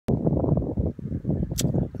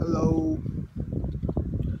Hello,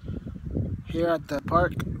 here at the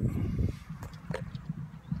park.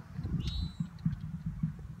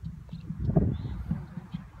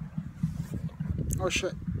 Oh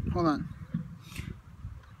shit, hold on.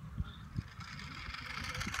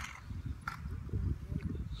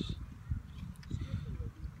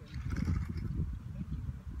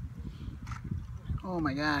 Oh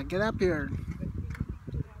my god, get up here.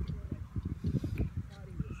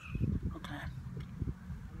 Okay.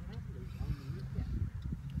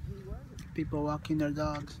 People walking their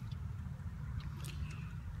dogs.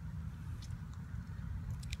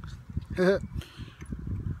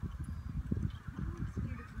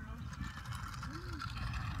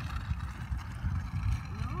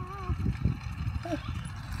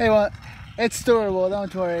 Hey, what? It's durable,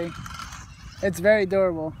 don't worry. It's very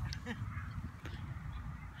durable.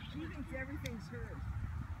 She thinks everything's hers.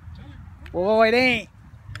 Whoa, it ain't.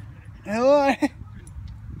 What?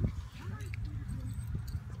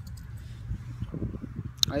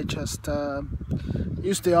 I just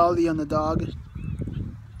used the ollie on the dog.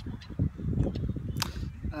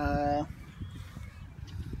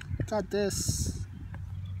 Got this.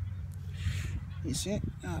 You see it?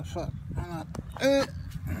 Oh fuck! I'm not.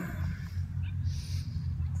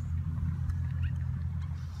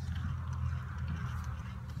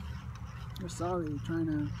 I'm sorry,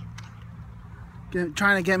 trying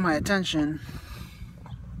to get my attention.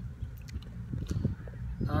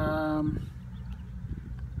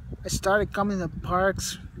 I started coming to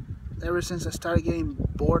parks ever since I started getting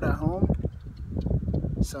bored at home.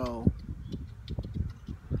 So,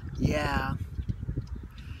 yeah.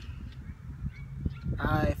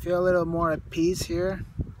 I feel a little more at peace here.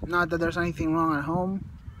 Not that there's anything wrong at home,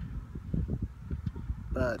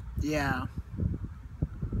 but yeah.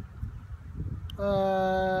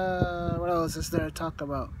 What else is there to talk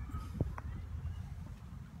about?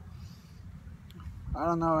 I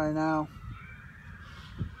don't know right now.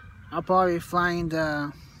 I'll probably find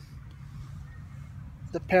the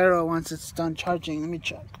Pero once it's done charging. Let me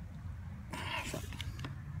check.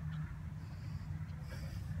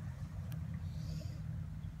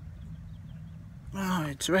 Oh,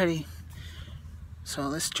 it's ready. So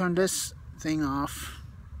let's turn this thing off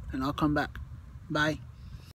and I'll come back. Bye.